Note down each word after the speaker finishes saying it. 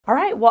All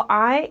right, well,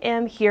 I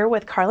am here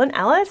with Karlyn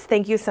Ellis.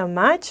 Thank you so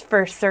much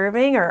for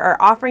serving or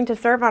offering to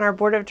serve on our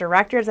board of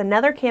directors,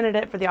 another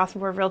candidate for the Austin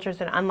Board of Realtors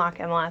and Unlock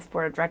MLS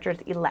Board of Directors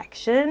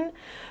election.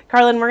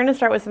 Karlyn, we're going to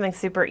start with something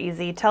super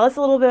easy. Tell us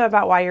a little bit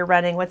about why you're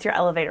running. What's your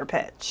elevator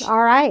pitch?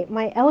 All right,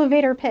 my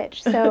elevator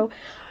pitch. So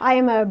I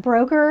am a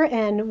broker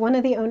and one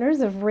of the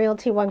owners of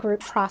Realty One Group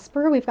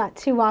Prosper. We've got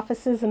 2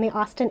 offices in the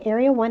Austin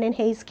area, one in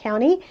Hayes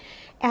County.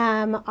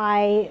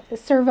 I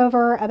serve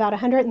over about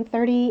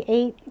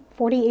 138,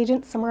 40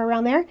 agents, somewhere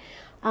around there.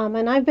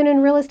 And I've been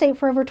in real estate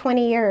for over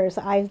 20 years.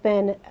 I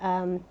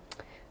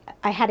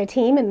had a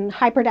team in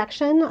high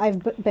production.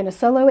 I've been a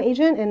solo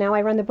agent, and now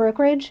I run the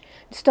brokerage.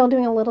 Still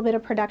doing a little bit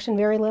of production,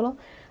 very little.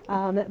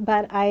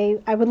 But I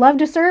would love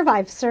to serve.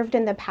 I've served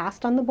in the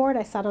past on the board.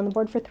 I sat on the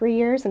board for 3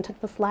 years and took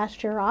this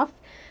last year off.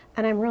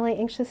 And I'm really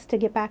anxious to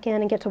get back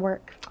in and get to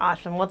work.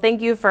 Awesome. Well,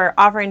 thank you for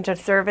offering to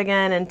serve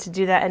again and to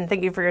do that. And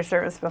thank you for your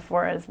service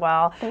before as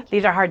well.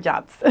 These are hard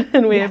jobs,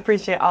 and we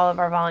appreciate all of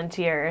our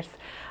volunteers.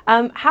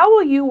 How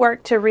will you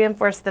work to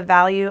reinforce the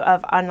value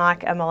of Unlock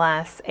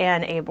MLS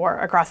and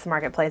ABoR across the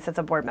marketplace as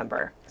a board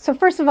member? So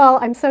first of all,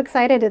 I'm so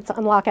excited it's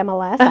Unlock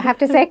MLS. I have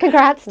to say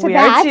congrats to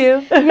that. We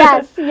are too.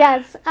 Yes,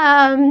 yes.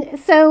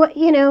 So,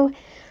 you know,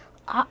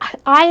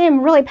 I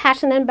am really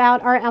passionate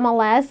about our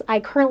MLS. I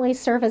currently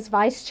serve as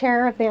vice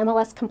chair of the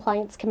MLS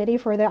Compliance Committee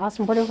for the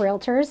Austin Board of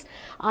Realtors.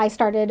 I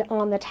started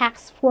on the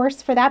task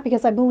force for that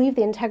because I believe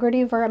the integrity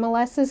of our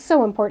MLS is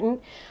so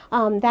important.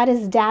 That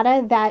is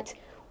data that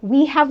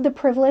we have the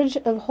privilege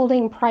of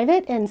holding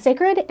private and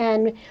sacred,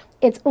 and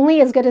it's only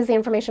as good as the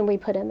information we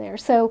put in there.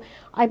 So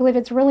I believe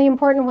it's really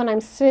important when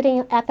I'm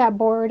sitting at that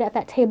board, at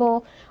that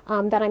table,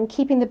 that I'm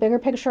keeping the bigger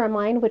picture in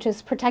mind, which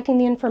is protecting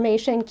the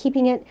information,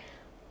 keeping it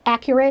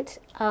accurate,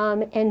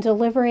 and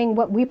delivering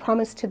what we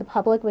promise to the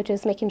public, which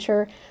is making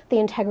sure the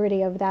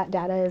integrity of that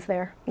data is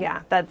there.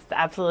 Yeah, that's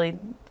absolutely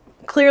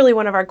clearly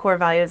one of our core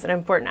values, an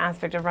important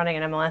aspect of running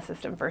an MLS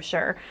system for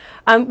sure.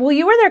 Well,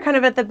 you were there kind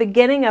of at the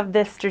beginning of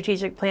this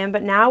strategic plan,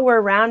 but now we're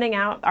rounding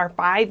out our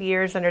 5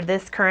 years under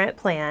this current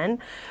plan.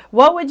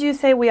 What would you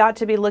say we ought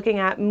to be looking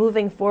at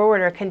moving forward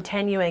or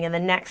continuing in the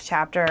next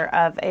chapter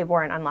of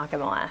ABoR and Unlock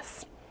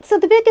MLS? So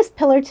the biggest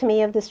pillar to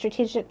me of the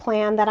strategic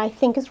plan that I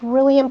think is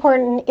really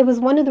important, it was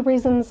one of the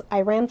reasons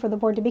I ran for the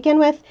board to begin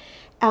with.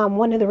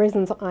 One of the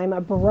reasons I'm a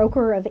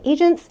broker of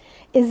agents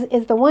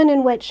is the one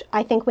in which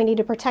I think we need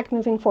to protect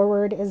moving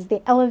forward is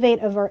the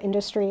elevation of our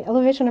industry.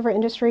 Elevation of our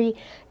industry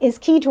is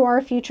key to our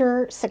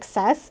future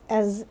success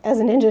as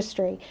an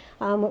industry.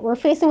 We're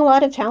facing a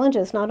lot of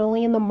challenges, not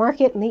only in the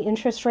market and the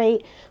interest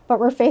rate, but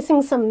we're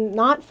facing some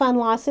not fun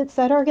lawsuits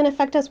that are going to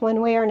affect us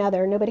one way or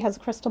another. Nobody has a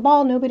crystal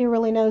ball. Nobody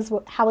really knows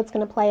how it's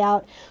going to play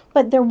out,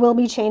 but there will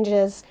be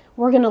changes.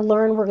 We're going to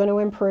learn, we're going to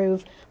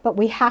improve, but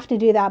we have to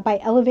do that by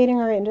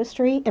elevating our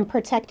industry and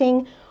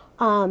protecting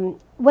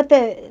what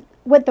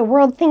the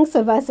world thinks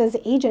of us as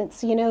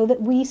agents, you know,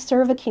 that we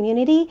serve a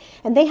community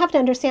and they have to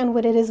understand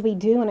what it is we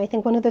do. And I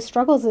think one of the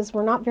struggles is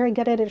we're not very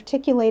good at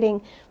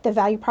articulating the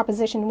value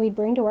proposition we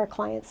bring to our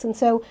clients. And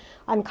so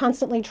I'm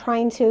constantly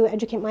trying to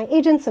educate my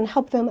agents and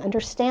help them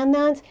understand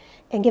that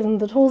and give them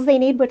the tools they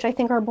need, which I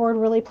think our board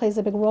really plays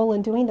a big role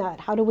in doing that.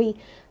 How do we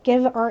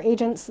give our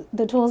agents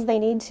the tools they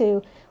need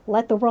to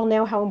let the world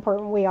know how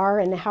important we are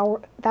and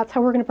that's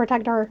how we're going to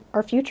protect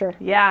our future.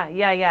 Yeah.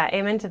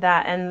 Amen to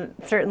that. And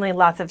certainly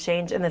lots of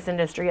change in this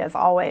industry as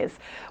always.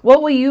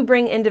 What will you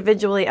bring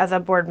individually as a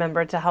board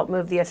member to help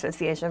move the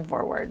association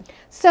forward?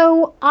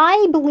 So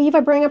I believe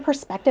I bring a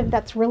perspective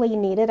that's really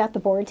needed at the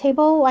board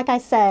table. Like I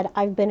said,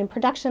 I've been in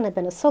production, I've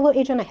been a solo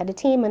agent, I had a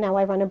team, and now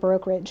I run a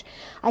brokerage.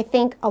 I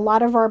think a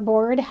lot of our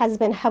board has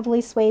been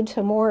heavily swayed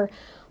to more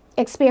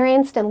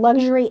experienced and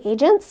luxury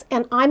agents,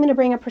 and I'm going to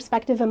bring a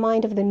perspective in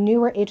mind of the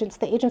newer agents,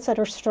 the agents that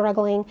are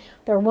struggling.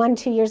 They're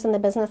 1-2 years in the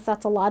business.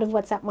 That's a lot of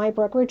what's at my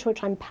brokerage,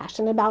 which I'm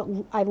passionate about.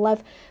 I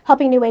love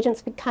helping new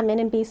agents come in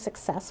and be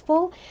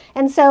successful.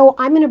 And so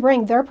I'm going to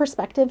bring their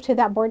perspective to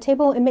that board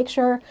table and make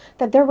sure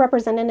that they're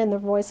represented and their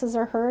voices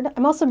are heard.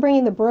 I'm also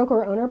bringing the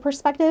broker owner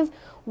perspective,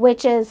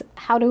 which is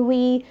how do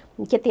we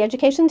get the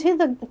education to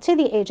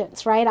the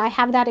agents, right? I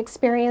have that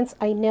experience.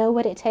 I know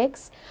what it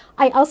takes.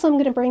 I also am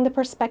going to bring the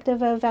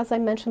perspective of, as I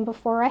mentioned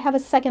before, I have a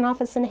second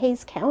office in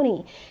Hayes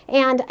County.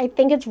 And I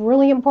think it's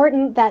really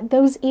important that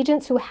those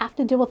agents who have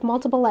to deal with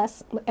multiple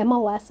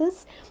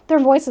MLSs, their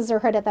voices are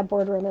heard at that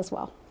boardroom as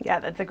well. Yeah,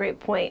 that's a great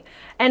point.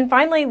 And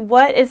finally,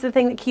 what is the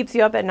thing that keeps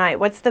you up at night?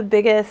 What's the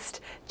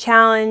biggest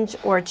challenge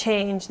or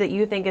change that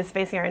you think is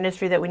facing our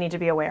industry that we need to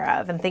be aware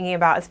of and thinking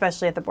about,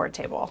 especially at the board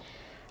table?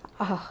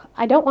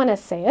 I don't want to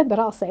say it, but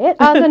I'll say it.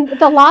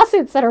 The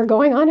lawsuits that are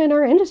going on in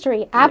our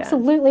industry,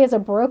 absolutely, as a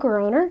broker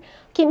owner,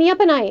 keep me up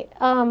at night.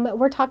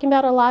 We're talking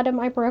about a lot of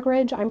my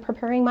brokerage. I'm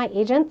preparing my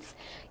agents.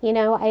 You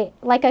know,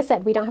 like I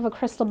said, we don't have a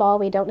crystal ball.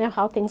 We don't know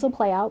how things will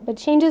play out, but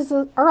changes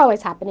are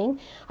always happening.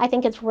 I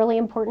think it's really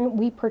important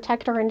we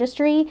protect our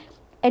industry,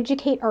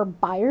 educate our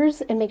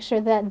buyers, and make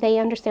sure that they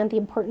understand the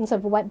importance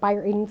of what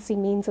buyer agency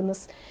means in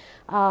this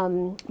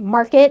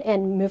market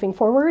and moving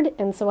forward.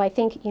 And so I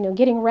think,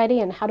 getting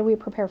ready and how do we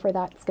prepare for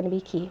that is going to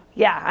be key.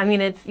 Yeah, I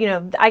mean, it's,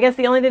 I guess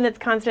the only thing that's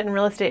constant in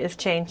real estate is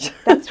change.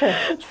 That's true.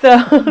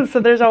 So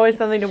there's always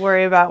something to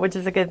worry about, which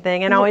is a good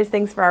thing, and always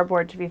things for our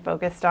board to be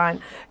focused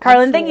on.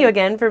 Karlyn, thank you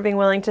again for being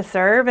willing to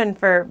serve and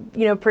for,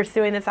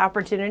 pursuing this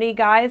opportunity.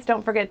 Guys,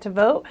 don't forget to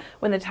vote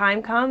when the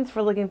time comes.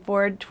 We're looking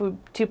forward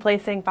to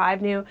placing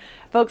 5 new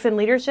folks in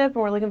leadership, and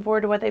we're looking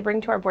forward to what they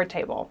bring to our board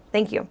table.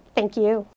 Thank you. Thank you.